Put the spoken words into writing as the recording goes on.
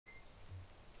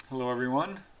Hello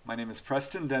everyone, my name is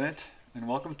Preston Dennett and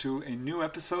welcome to a new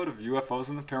episode of UFOs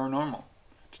and the Paranormal.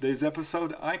 Today's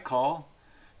episode I call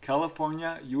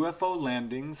California UFO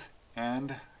Landings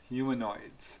and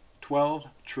Humanoids, 12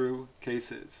 True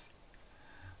Cases.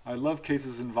 I love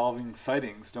cases involving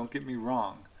sightings, don't get me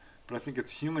wrong, but I think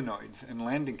it's humanoids and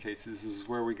landing cases is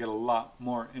where we get a lot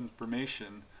more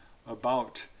information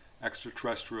about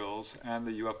extraterrestrials and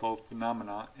the UFO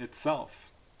phenomena itself.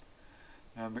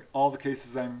 And all the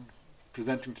cases I'm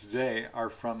presenting today are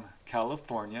from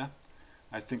California.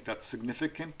 I think that's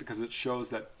significant because it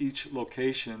shows that each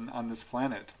location on this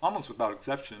planet, almost without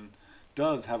exception,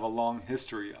 does have a long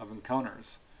history of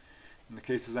encounters. And the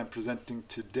cases I'm presenting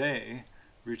today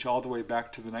reach all the way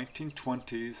back to the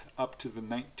 1920s up to the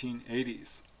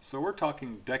 1980s. So we're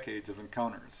talking decades of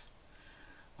encounters.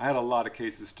 I had a lot of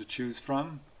cases to choose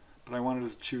from, but I wanted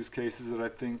to choose cases that I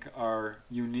think are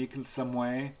unique in some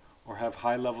way, or have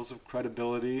high levels of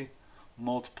credibility,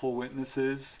 multiple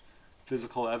witnesses,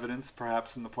 physical evidence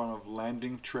perhaps in the form of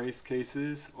landing trace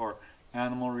cases or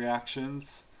animal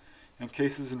reactions, and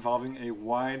cases involving a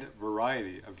wide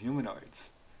variety of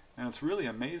humanoids. And it's really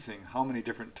amazing how many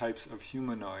different types of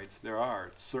humanoids there are.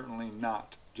 It's certainly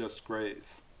not just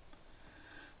grays.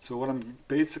 So what I'm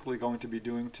basically going to be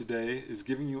doing today is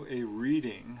giving you a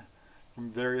reading from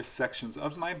various sections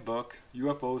of my book,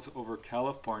 UFOs over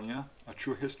California, A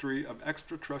True History of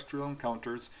Extraterrestrial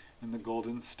Encounters in the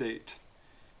Golden State.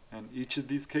 And each of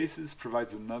these cases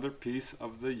provides another piece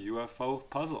of the UFO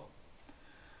puzzle.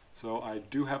 So I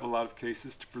do have a lot of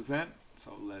cases to present,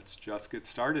 so let's just get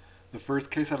started. The first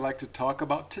case I'd like to talk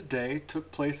about today took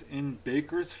place in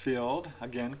Bakersfield,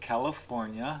 again,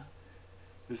 California.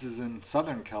 This is in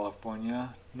Southern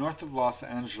California, north of Los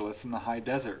Angeles in the high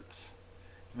deserts.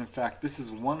 And in fact, this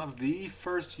is one of the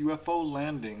first UFO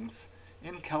landings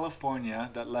in California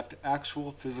that left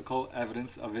actual physical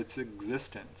evidence of its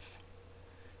existence.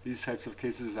 These types of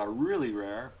cases are really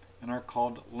rare and are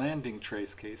called landing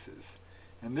trace cases.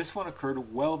 And this one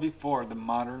occurred well before the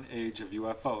modern age of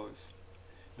UFOs.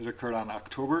 It occurred on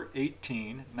October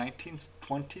 18,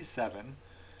 1927,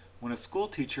 when a school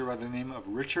teacher by the name of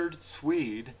Richard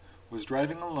Swede was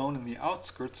driving alone in the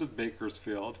outskirts of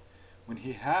Bakersfield when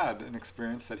he had an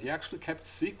experience that he actually kept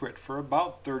secret for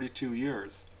about 32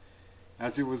 years.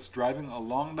 As he was driving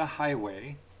along the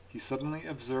highway, he suddenly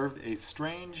observed a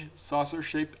strange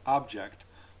saucer-shaped object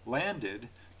landed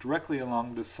directly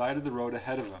along the side of the road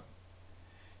ahead of him.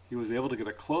 He was able to get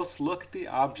a close look at the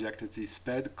object as he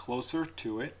sped closer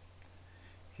to it.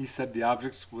 He said the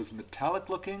object was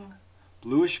metallic-looking,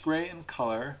 bluish-gray in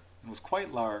color, and was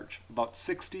quite large, about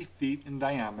 60 feet in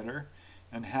diameter,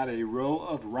 and had a row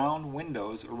of round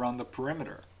windows around the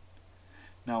perimeter.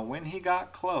 Now when he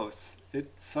got close,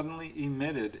 it suddenly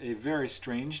emitted a very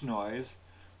strange noise,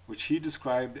 which he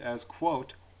described as,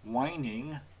 quote,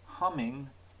 whining, humming,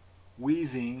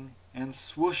 wheezing, and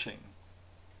swooshing.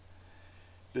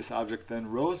 This object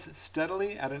then rose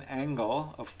steadily at an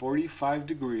angle of 45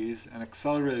 degrees and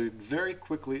accelerated very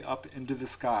quickly up into the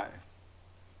sky.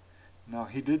 Now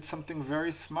he did something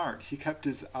very smart. He kept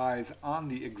his eyes on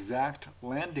the exact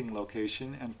landing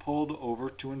location and pulled over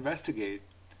to investigate.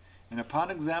 And upon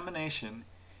examination,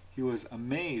 he was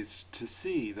amazed to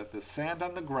see that the sand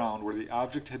on the ground where the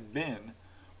object had been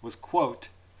was, quote,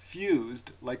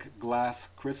 fused like glass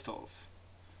crystals.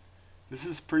 This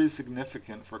is pretty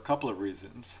significant for a couple of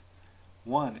reasons.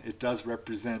 One, it does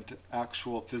represent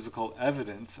actual physical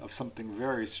evidence of something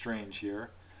very strange here,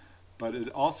 but it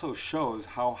also shows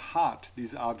how hot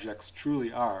these objects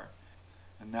truly are.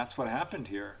 And that's what happened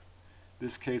here.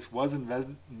 This case was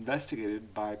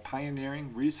investigated by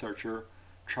pioneering researcher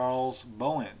Charles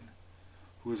Bowen,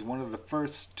 who was one of the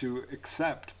first to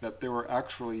accept that there were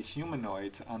actually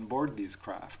humanoids on board these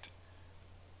craft.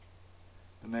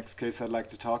 The next case I'd like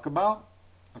to talk about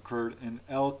occurred in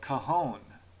El Cajon.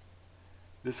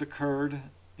 This occurred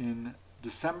in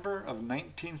December of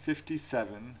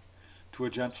 1957 to a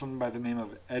gentleman by the name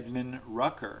of Edmund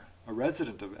Rucker, a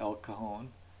resident of El Cajon,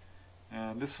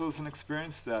 and this was an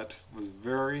experience that was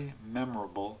very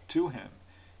memorable to him.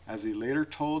 As he later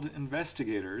told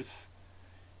investigators,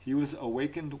 he was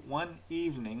awakened one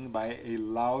evening by a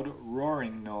loud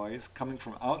roaring noise coming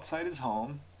from outside his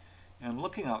home, and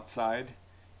looking outside,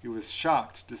 he was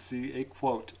shocked to see a,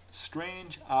 quote,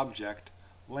 strange object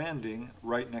landing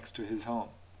right next to his home.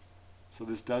 So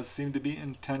this does seem to be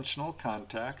intentional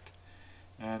contact.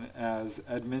 And as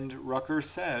Edmund Rucker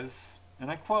says, and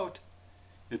I quote,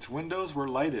 its windows were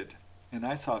lighted, and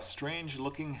I saw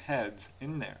strange-looking heads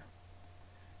in there.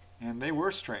 And they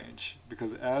were strange,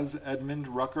 because as Edmund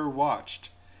Rucker watched,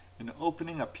 An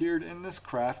opening appeared in this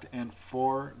craft and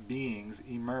 4 beings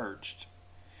emerged.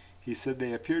 He said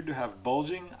they appeared to have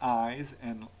bulging eyes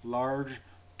and large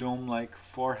dome-like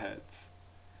foreheads.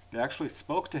 They actually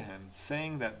spoke to him,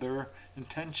 saying that their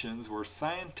intentions were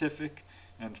scientific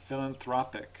and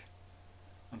philanthropic.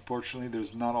 Unfortunately,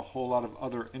 there's not a whole lot of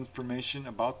other information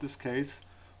about this case,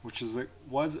 which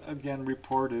was again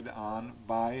reported on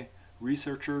by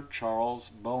researcher Charles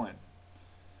Bowen.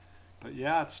 But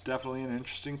yeah, it's definitely an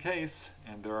interesting case,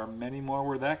 and there are many more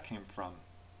where that came from.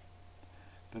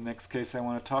 The next case I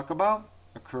want to talk about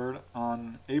occurred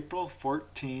on April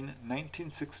 14,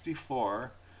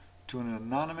 1964, to an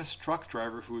anonymous truck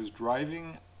driver who was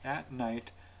driving at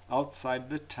night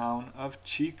outside the town of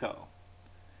Chico.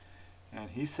 And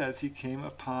he says he came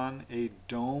upon a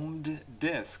domed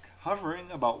disc hovering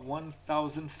about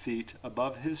 1,000 feet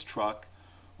above his truck,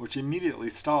 which immediately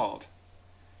stalled.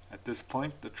 At this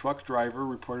point, the truck driver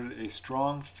reported a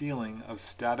strong feeling of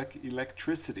static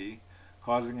electricity,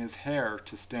 causing his hair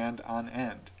to stand on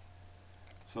end.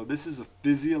 So this is a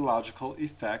physiological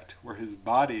effect where his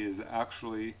body is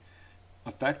actually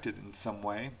affected in some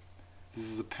way.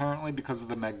 This is apparently because of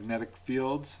the magnetic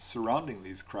fields surrounding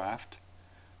these craft.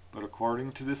 But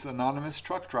according to this anonymous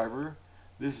truck driver,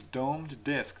 this domed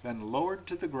disc then lowered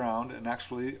to the ground and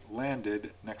actually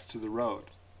landed next to the road.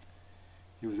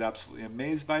 He was absolutely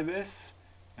amazed by this,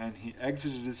 and he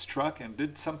exited his truck and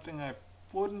did something I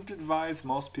wouldn't advise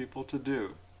most people to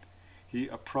do. He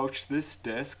approached this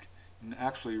disc and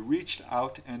actually reached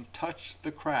out and touched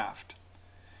the craft.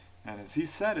 And as he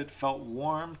said, it felt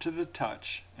warm to the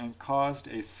touch and caused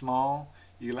a small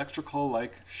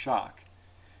electrical-like shock.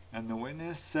 And the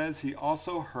witness says he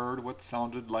also heard what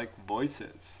sounded like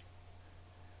voices.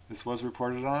 This was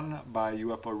reported on by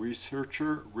UFO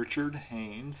researcher Richard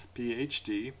Haynes,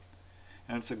 PhD,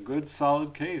 and it's a good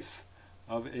solid case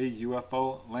of a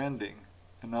UFO landing.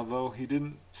 And although he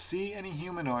didn't see any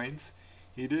humanoids,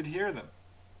 he did hear them.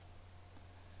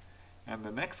 And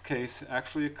the next case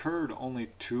actually occurred only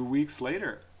 2 weeks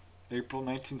later, April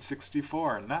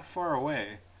 1964, not far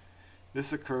away.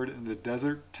 This occurred in the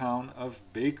desert town of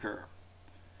Baker.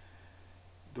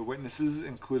 The witnesses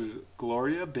included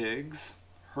Gloria Biggs,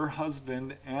 her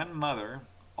husband and mother,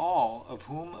 all of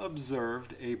whom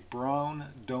observed a brown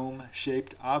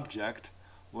dome-shaped object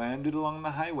landed along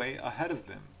the highway ahead of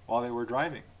them while they were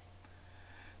driving.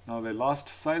 Now they lost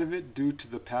sight of it due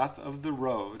to the path of the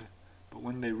road, but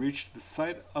when they reached the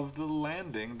site of the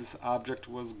landing, this object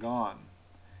was gone.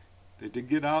 They did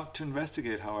get out to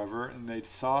investigate, however, and they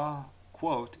saw,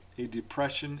 quote, a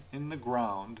depression in the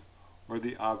ground where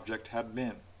the object had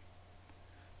been.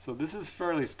 So this is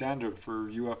fairly standard for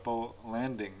UFO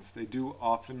landings. They do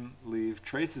often leave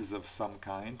traces of some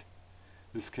kind.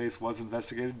 This case was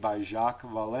investigated by Jacques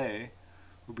Vallée,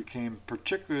 who became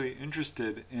particularly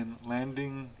interested in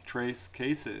landing trace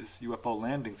cases, UFO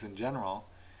landings in general,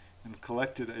 and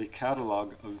collected a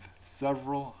catalog of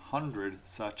several hundred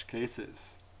such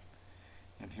cases.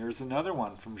 And here's another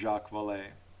one from Jacques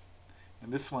Vallée.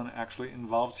 And this one actually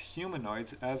involves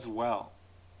humanoids as well.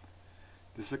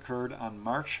 This occurred on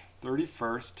March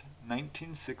 31st,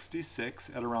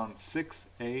 1966 at around 6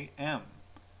 a.m.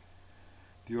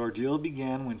 The ordeal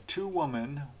began when 2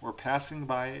 women were passing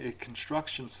by a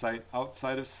construction site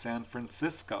outside of San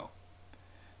Francisco.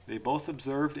 They both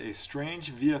observed a strange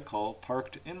vehicle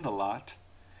parked in the lot,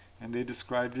 and they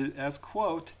described it as,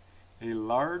 quote, a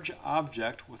large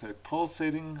object with a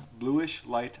pulsating bluish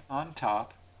light on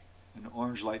top, an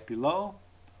orange light below,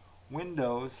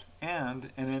 windows, and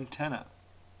an antenna.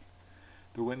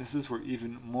 The witnesses were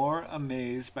even more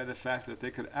amazed by the fact that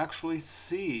they could actually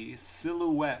see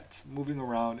silhouettes moving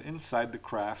around inside the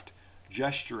craft,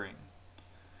 gesturing.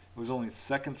 It was only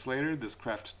seconds later this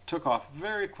craft took off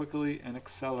very quickly and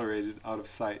accelerated out of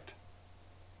sight.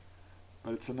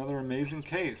 But it's another amazing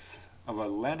case of a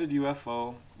landed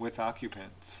UFO with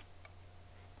occupants.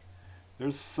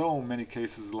 There's so many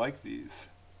cases like these.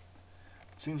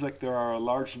 It seems like there are a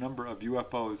large number of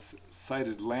UFOs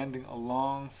sighted landing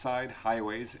alongside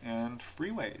highways and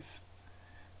freeways.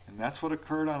 And that's what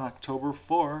occurred on October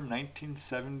 4,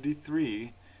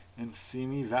 1973 in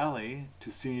Simi Valley to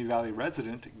Simi Valley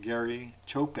resident Gary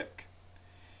Chopik.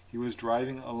 He was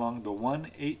driving along the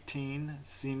 118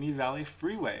 Simi Valley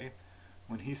freeway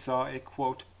when he saw a,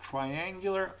 quote,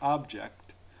 triangular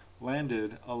object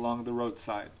landed along the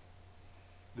roadside.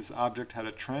 This object had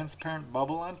a transparent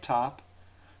bubble on top,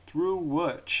 through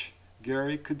which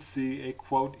Gary could see a,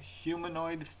 quote,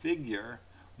 humanoid figure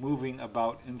moving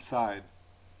about inside.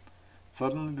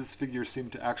 Suddenly this figure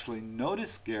seemed to actually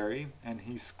notice Gary, and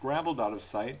he scrambled out of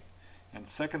sight, and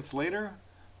seconds later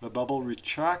The bubble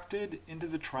retracted into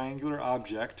the triangular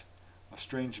object. A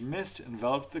strange mist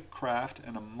enveloped the craft,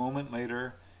 and a moment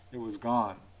later it was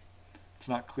gone. It's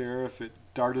not clear if it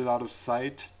darted out of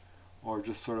sight or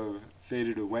just sort of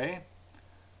faded away.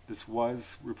 This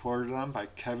was reported on by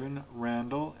Kevin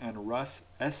Randall and Russ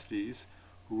Estes,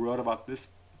 who wrote about this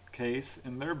case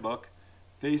in their book,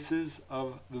 Faces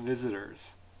of the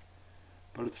Visitors.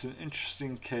 But it's an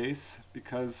interesting case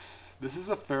because this is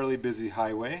a fairly busy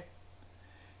highway.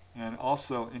 And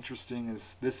also interesting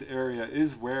is this area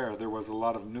is where there was a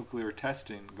lot of nuclear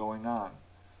testing going on.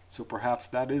 So perhaps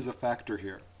that is a factor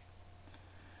here.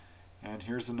 And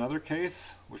here's another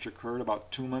case which occurred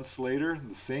about 2 months later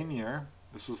the same year.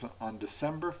 This was on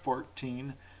December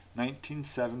 14,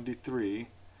 1973.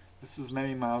 This is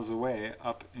many miles away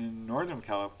up in Northern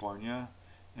California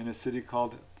in a city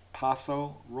called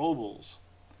Paso Robles.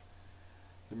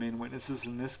 The main witnesses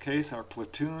in this case are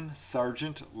Platoon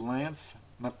Sergeant Lance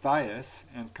Matthias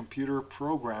and computer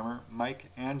programmer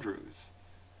Mike Andrews.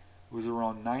 It was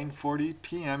around 9:40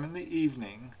 p.m. in the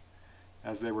evening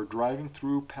as they were driving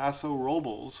through Paso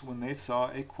Robles when they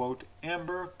saw a, quote,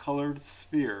 amber-colored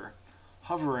sphere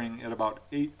hovering at about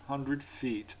 800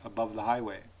 feet above the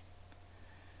highway.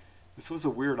 This was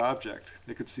a weird object.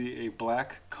 They could see a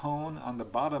black cone on the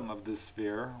bottom of this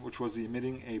sphere, which was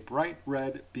emitting a bright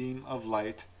red beam of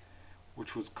light,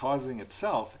 which was causing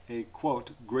itself a,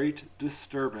 quote, great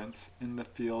disturbance in the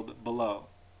field below.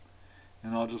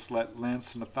 And I'll just let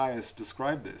Lance Matthias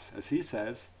describe this. As he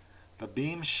says, the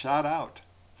beam shot out,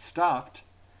 stopped,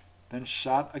 then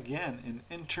shot again in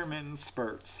intermittent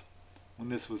spurts. When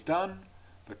this was done,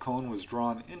 the cone was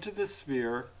drawn into the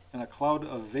sphere and a cloud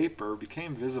of vapor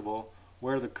became visible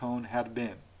where the cone had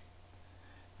been.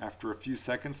 After a few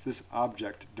seconds, this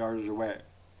object darted away.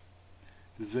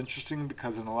 This is interesting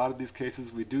because in a lot of these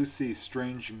cases we do see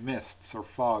strange mists or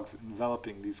fogs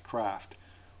enveloping these craft,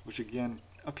 which again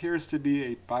appears to be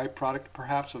a byproduct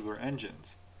perhaps of their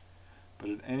engines. But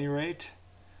at any rate,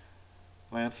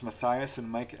 Lance Matthias and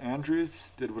Mike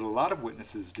Andrews did what a lot of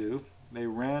witnesses do. They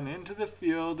ran into the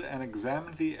field and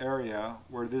examined the area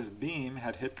where this beam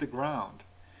had hit the ground.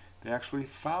 They actually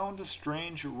found a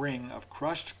strange ring of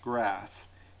crushed grass,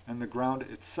 and the ground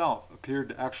itself appeared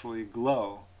to actually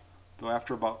glow, though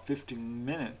after about 15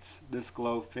 minutes this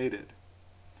glow faded.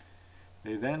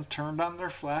 They then turned on their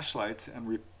flashlights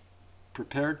and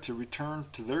prepared to return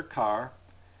to their car,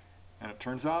 and it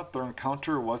turns out their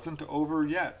encounter wasn't over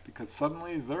yet because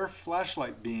suddenly their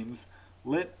flashlight beams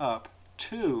lit up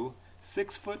two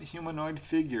 6-foot humanoid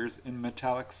figures in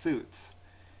metallic suits.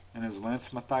 And as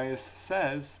Lance Matthias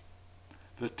says,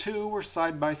 the two were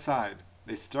side by side.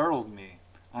 They startled me.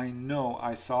 I know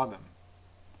I saw them.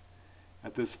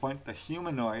 At this point, the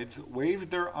humanoids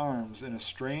waved their arms in a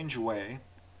strange way,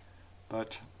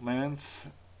 but Lance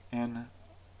and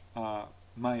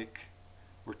Mike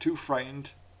were too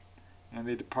frightened and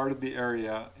they departed the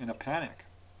area in a panic.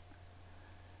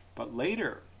 But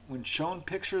later, when shown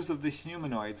pictures of the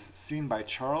humanoids seen by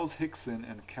Charles Hickson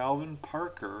and Calvin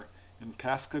Parker in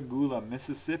Pascagoula,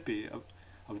 Mississippi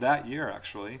of that year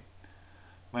actually,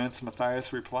 Lance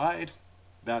Matthias replied,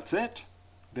 "That's it.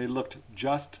 They looked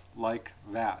just like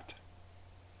that."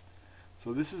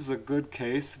 So this is a good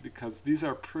case because these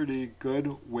are pretty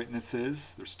good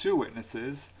witnesses. There's two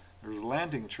witnesses. There's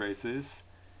landing traces.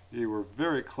 They were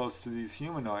very close to these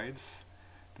humanoids.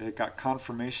 They got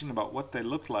confirmation about what they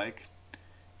looked like.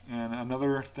 And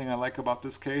another thing I like about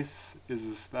this case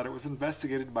is that it was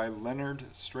investigated by Leonard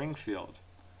Stringfield,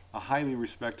 a highly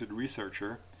respected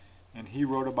researcher, and he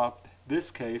wrote about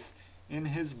this case in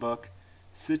his book,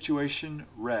 Situation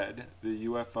Red, the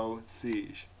UFO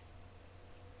Siege.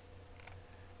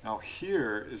 Now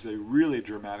here is a really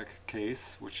dramatic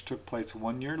case which took place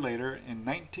 1 year later in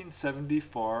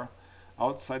 1974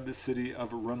 outside the city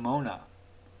of Ramona.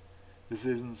 This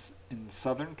is in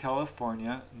Southern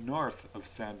California, north of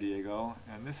San Diego,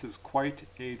 and this is quite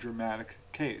a dramatic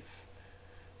case.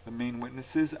 The main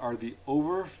witnesses are the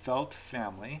Overfelt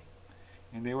family,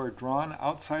 and they were drawn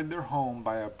outside their home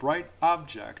by a bright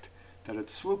object that had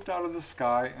swooped out of the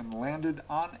sky and landed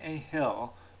on a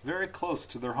hill very close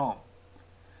to their home.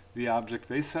 The object,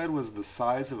 they said, was the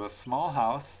size of a small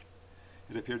house.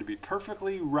 It appeared to be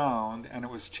perfectly round, and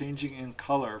it was changing in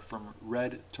color from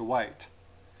red to white.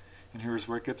 And here's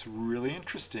where it gets really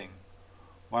interesting.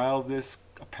 While this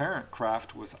apparent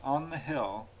craft was on the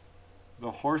hill,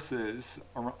 the horses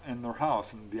in their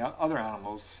house and the other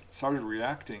animals started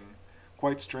reacting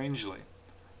quite strangely.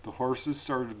 The horses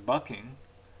started bucking,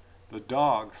 the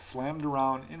dog slammed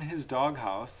around in his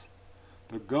doghouse,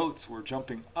 the goats were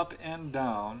jumping up and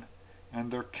down,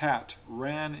 and their cat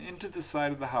ran into the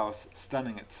side of the house,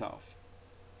 stunning itself.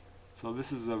 So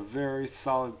this is a very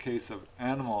solid case of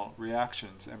animal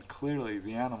reactions, and clearly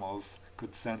the animals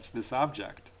could sense this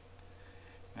object.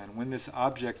 And when this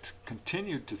object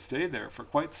continued to stay there for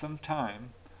quite some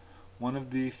time, one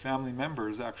of the family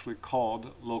members actually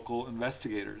called local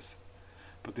investigators.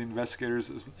 But the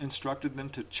investigators instructed them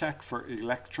to check for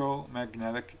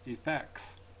electromagnetic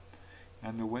effects.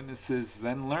 And the witnesses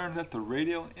then learned that the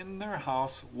radio in their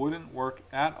house wouldn't work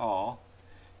at all,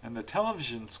 and the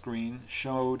television screen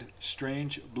showed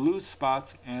strange blue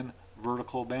spots and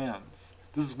vertical bands.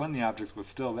 This is when the object was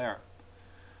still there.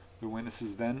 The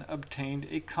witnesses then obtained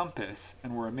a compass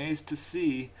and were amazed to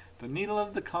see the needle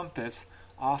of the compass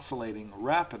oscillating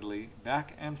rapidly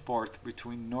back and forth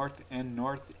between north and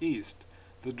northeast,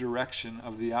 the direction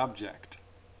of the object.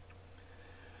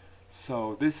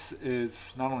 So this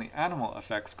is not only animal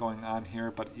effects going on here,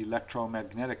 but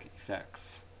electromagnetic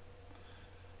effects.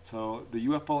 So the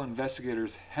UFO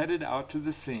investigators headed out to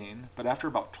the scene, but after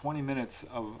about 20 minutes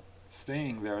of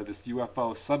staying there, this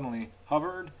UFO suddenly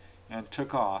hovered and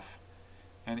took off,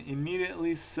 and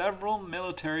immediately several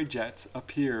military jets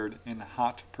appeared in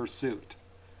hot pursuit.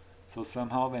 So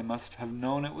somehow they must have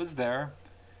known it was there.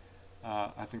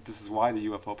 I think this is why the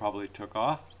UFO probably took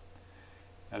off.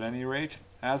 At any rate,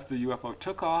 as the UFO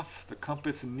took off, the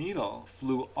compass needle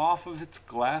flew off of its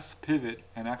glass pivot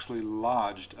and actually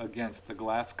lodged against the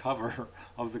glass cover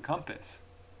of the compass.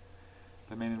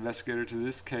 The main investigator to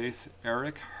this case,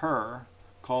 Eric Herr,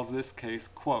 calls this case,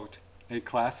 quote, a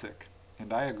classic.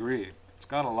 And I agree. It's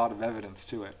got a lot of evidence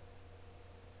to it.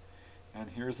 And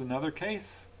here's another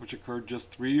case, which occurred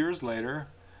just 3 years later,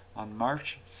 on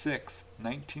March 6,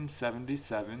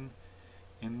 1977,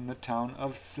 in the town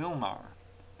of Silmar.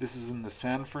 This is in the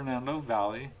San Fernando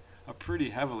Valley, a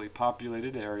pretty heavily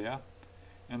populated area,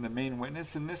 and the main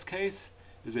witness in this case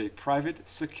is a private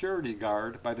security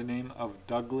guard by the name of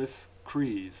Douglas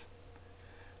Crees.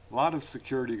 A lot of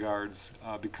security guards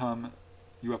become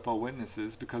UFO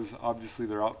witnesses because obviously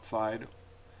they're outside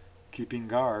keeping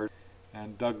guard,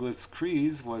 and Douglas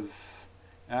Crees was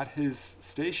at his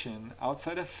station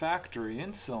outside a factory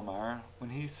in Silmar when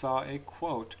he saw a,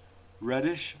 quote,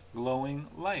 reddish glowing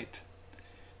light.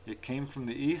 It came from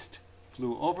the east,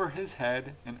 flew over his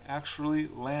head, and actually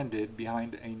landed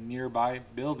behind a nearby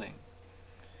building.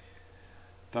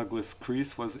 Douglas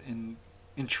Crees was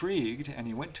intrigued, and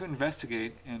he went to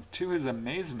investigate, and to his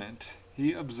amazement,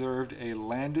 he observed a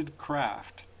landed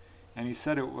craft, and he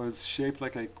said it was shaped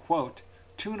like a, quote,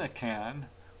 tuna can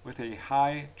with a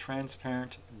high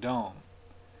transparent dome.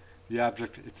 The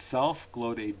object itself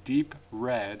glowed a deep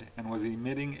red and was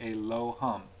emitting a low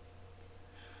hum.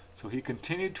 So he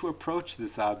continued to approach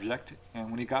this object, and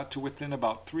when he got to within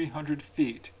about 300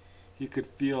 feet, he could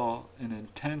feel an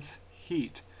intense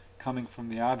heat coming from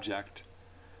the object.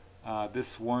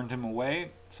 This warned him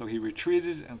away, so he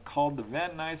retreated and called the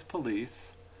Van Nuys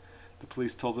police. The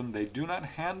police told him they do not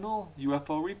handle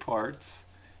UFO reports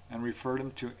and referred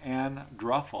him to Ann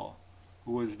Druffel,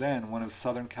 who was then one of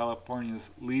Southern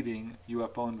California's leading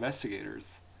UFO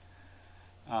investigators.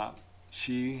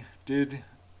 She did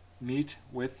meet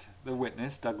with the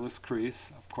witness, Douglas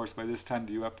Crees. Of course, by this time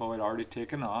the UFO had already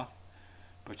taken off,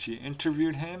 but she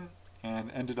interviewed him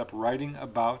and ended up writing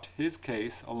about his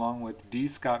case along with D.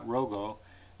 Scott Rogo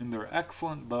in their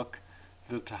excellent book,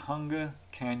 The Tujunga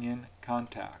Canyon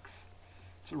Contacts.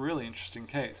 It's a really interesting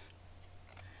case.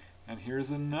 And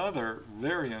here's another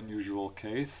very unusual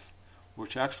case,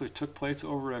 which actually took place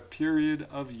over a period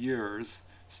of years,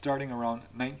 starting around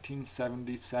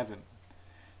 1977.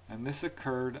 And this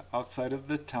occurred outside of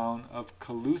the town of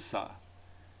Colusa.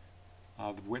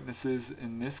 The witnesses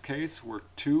in this case were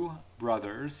two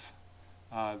brothers.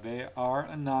 They are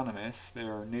anonymous. They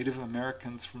are Native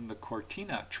Americans from the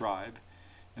Cortina tribe,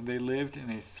 and they lived in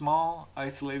a small,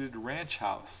 isolated ranch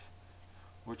house,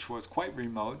 which was quite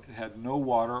remote. It had no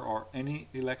water or any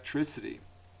electricity.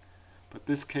 But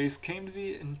this case came to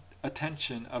the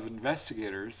attention of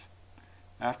investigators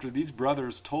after these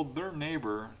brothers told their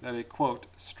neighbor that a, quote,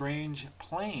 strange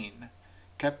plane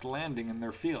kept landing in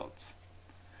their fields.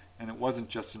 And it wasn't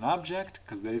just an object,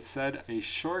 because they said a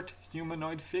short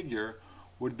humanoid figure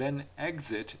would then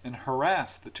exit and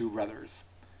harass the two brothers.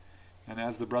 And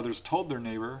as the brothers told their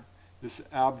neighbor, this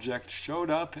object showed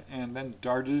up and then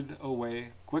darted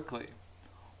away quickly.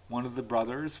 One of the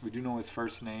brothers, we do know his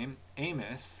first name,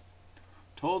 Amos,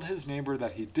 told his neighbor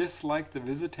that he disliked the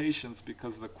visitations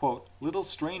because the, quote, little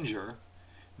stranger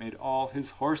made all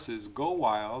his horses go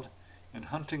wild, and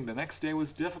hunting the next day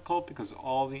was difficult because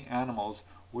all the animals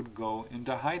would go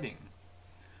into hiding.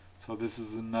 So this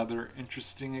is another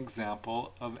interesting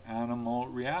example of animal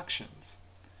reactions.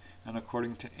 And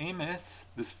according to Amos,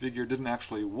 this figure didn't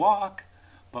actually walk,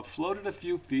 but floated a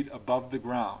few feet above the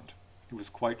ground. He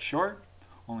was quite short,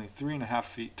 only 3.5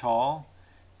 feet tall,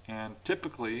 and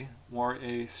typically wore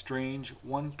a strange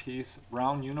one-piece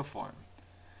brown uniform.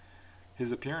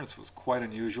 His appearance was quite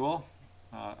unusual.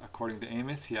 According to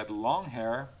Amos, he had long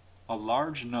hair, a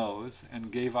large nose,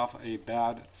 and gave off a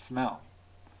bad smell.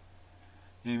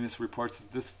 Amos reports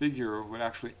that this figure would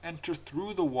actually enter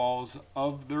through the walls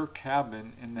of their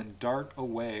cabin and then dart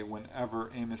away whenever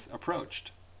Amos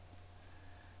approached.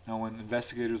 Now, when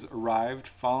investigators arrived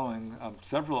following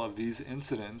several of these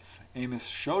incidents, Amos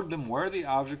showed them where the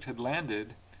object had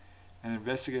landed, and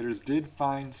investigators did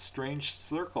find strange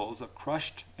circles of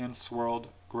crushed and swirled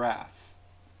grass.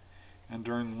 And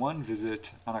during one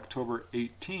visit on October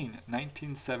 18,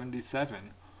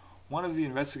 1977, one of the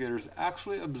investigators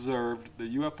actually observed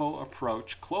the UFO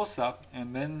approach close up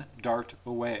and then dart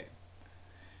away.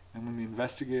 And when the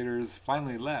investigators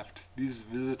finally left, these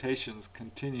visitations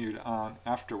continued on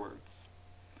afterwards.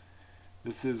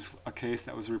 This is a case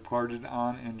that was reported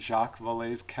on in Jacques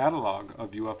Vallée's catalog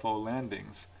of UFO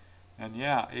landings. And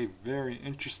yeah, a very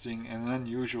interesting and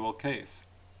unusual case.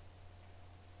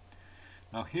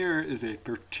 Now here is a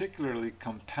particularly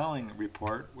compelling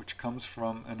report which comes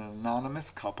from an anonymous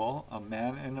couple, a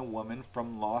man and a woman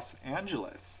from Los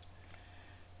Angeles.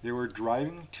 They were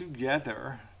driving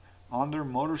together on their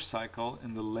motorcycle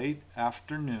in the late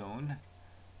afternoon.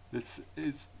 This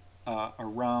is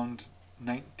around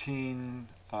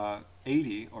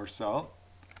 1980 or so.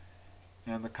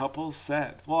 And the couple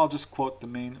said, well, I'll just quote the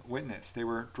main witness. They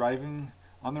were driving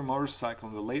on their motorcycle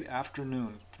in the late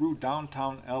afternoon through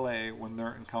downtown LA when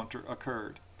their encounter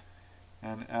occurred.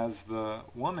 And as the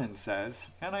woman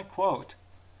says, and I quote,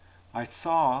 "I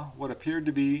saw what appeared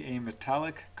to be a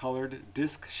metallic colored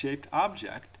disc-shaped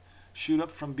object shoot up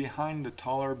from behind the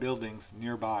taller buildings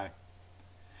nearby.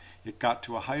 It got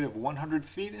to a height of 100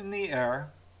 feet in the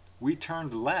air. We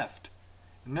turned left,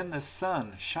 and then the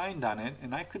sun shined on it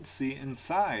and I could see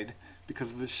inside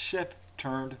because the ship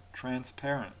turned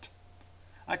transparent.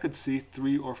 I could see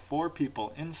 3 or 4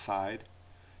 people inside.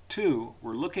 2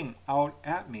 were looking out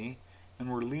at me and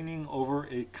were leaning over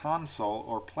a console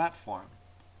or platform.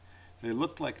 They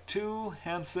looked like 2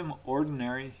 handsome,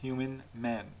 ordinary human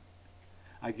men.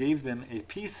 I gave them a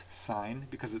peace sign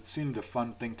because it seemed a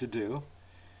fun thing to do.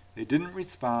 They didn't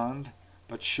respond,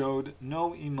 but showed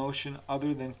no emotion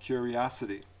other than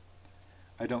curiosity.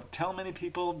 I don't tell many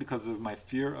people because of my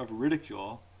fear of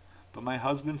ridicule, but my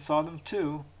husband saw them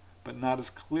too, but not as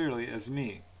clearly as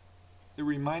me. It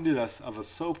reminded us of a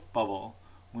soap bubble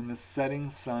when the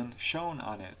setting sun shone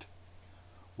on it.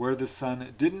 Where the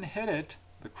sun didn't hit it,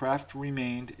 the craft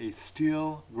remained a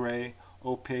steel gray,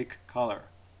 opaque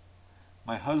color.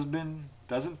 My husband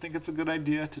doesn't think it's a good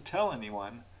idea to tell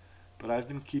anyone, but I've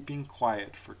been keeping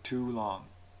quiet for too long."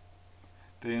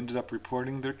 They ended up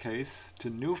reporting their case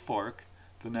to NUFORC,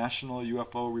 the National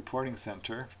UFO Reporting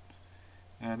Center.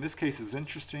 And this case is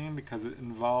interesting because it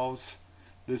involves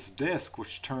this disc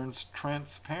which turns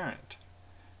transparent.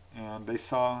 And they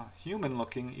saw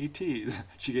human-looking ETs.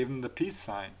 She gave them the peace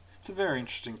sign. It's a very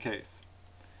interesting case.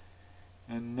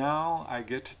 And now I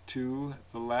get to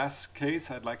the last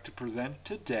case I'd like to present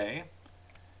today.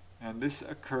 And this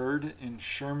occurred in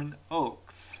Sherman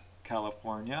Oaks,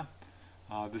 California.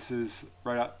 This is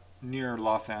right up near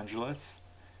Los Angeles.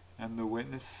 And the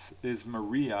witness is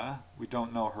Maria. We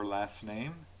don't know her last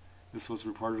name. This was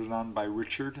reported on by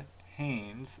Richard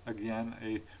Haynes, again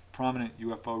a prominent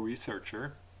UFO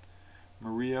researcher.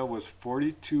 Maria was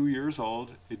 42 years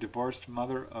old, a divorced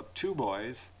mother of 2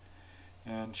 boys,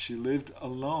 and she lived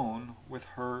alone with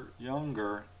her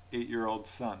younger 8-year-old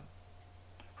son.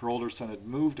 Her older son had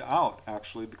moved out,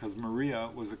 actually, because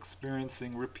Maria was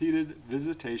experiencing repeated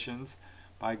visitations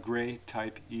by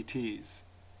gray-type ETs.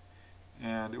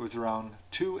 And it was around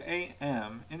 2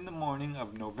 a.m. in the morning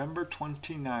of November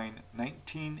 29,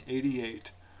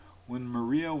 1988, when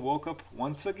Maria woke up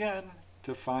once again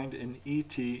to find an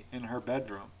ET in her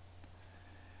bedroom.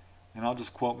 And I'll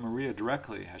just quote Maria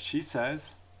directly, as she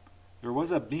says, "There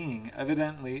was a being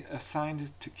evidently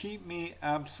assigned to keep me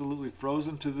absolutely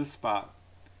frozen to the spot.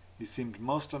 He seemed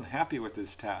most unhappy with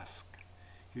his task.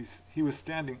 He was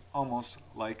standing almost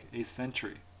like a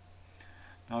sentry."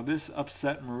 Now this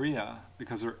upset Maria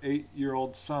because her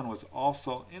 8-year-old son was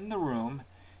also in the room,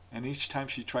 and each time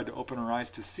she tried to open her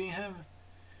eyes to see him,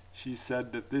 she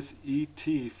said that this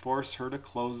ET forced her to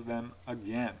close them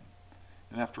again.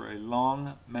 And after a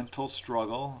long mental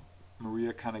struggle,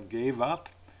 Maria kind of gave up,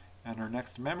 and her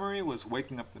next memory was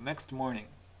waking up the next morning.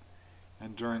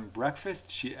 and during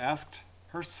breakfast she asked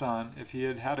her son if he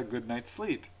had had a good night's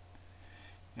sleep.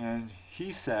 And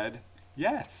he said,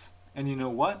 yes. And you know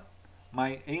what?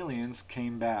 My aliens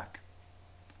came back.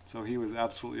 So he was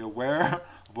absolutely aware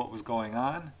of what was going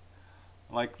on.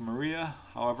 Like Maria,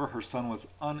 however, her son was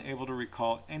unable to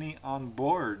recall any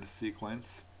on-board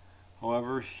sequence.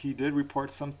 However, he did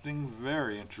report something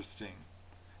very interesting.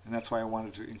 And that's why I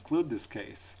wanted to include this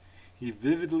case. He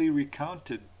vividly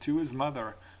recounted to his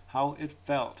mother how it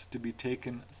felt to be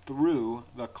taken through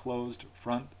the closed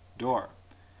front door.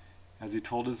 As he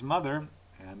told his mother,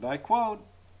 and I quote,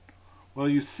 "Well,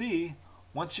 you see,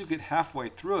 once you get halfway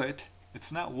through it,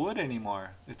 it's not wood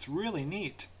anymore. It's really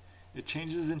neat. It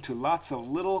changes into lots of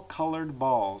little colored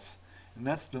balls, and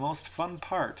that's the most fun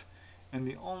part. And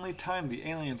the only time the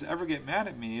aliens ever get mad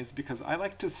at me is because I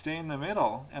like to stay in the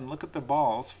middle and look at the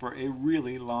balls for a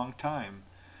really long time.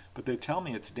 But they tell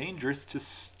me it's dangerous to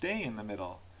stay in the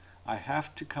middle. I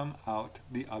have to come out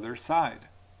the other side."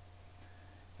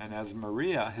 And as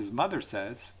Maria, his mother,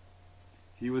 says,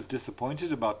 he was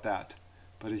disappointed about that,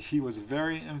 but he was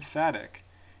very emphatic.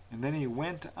 And then he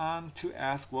went on to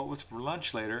ask what was for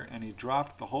lunch later, and he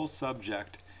dropped the whole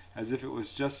subject as if it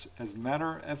was just as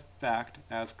matter of fact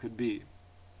as could be.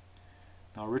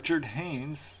 Now, Richard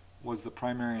Haynes was the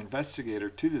primary investigator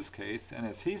to this case, and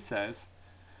as he says,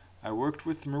 "I worked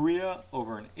with Maria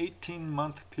over an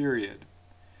 18-month period.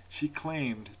 She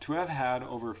claimed to have had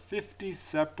over 50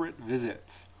 separate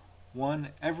visits, one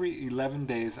every 11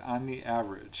 days on the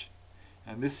average,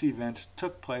 and this event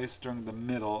took place during the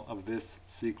middle of this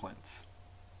sequence."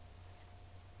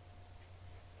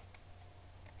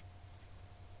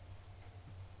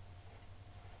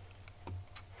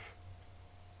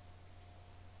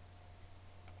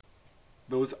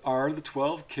 Those are the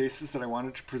 12 cases that I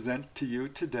wanted to present to you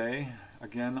today.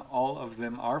 Again, all of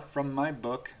them are from my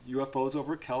book, UFOs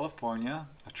over California,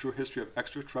 A True History of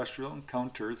Extraterrestrial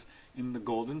Encounters in the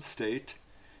Golden State.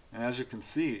 And as you can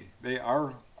see, they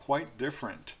are quite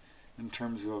different in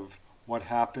terms of what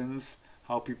happens,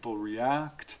 how people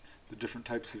react, the different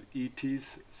types of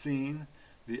ETs seen,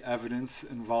 the evidence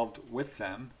involved with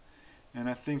them. And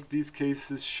I think these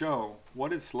cases show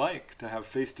what it's like to have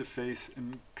face-to-face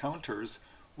encounters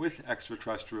with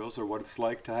extraterrestrials, or what it's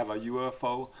like to have a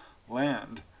UFO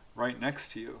land right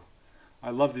next to you. I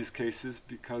love these cases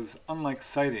because, unlike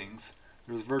sightings,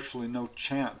 there's virtually no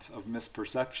chance of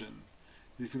misperception.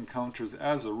 These encounters,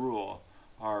 as a rule,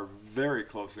 are very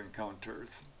close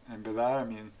encounters, and by that I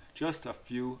mean just a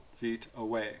few feet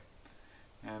away.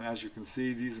 And as you can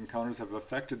see, these encounters have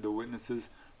affected the witnesses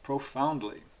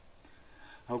profoundly.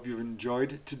 I hope you've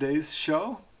enjoyed today's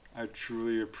show. I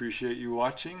truly appreciate you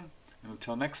watching. And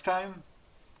until next time,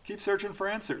 keep searching for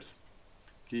answers.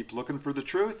 Keep looking for the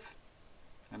truth.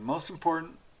 And most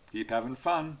important, keep having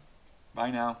fun.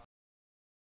 Bye now.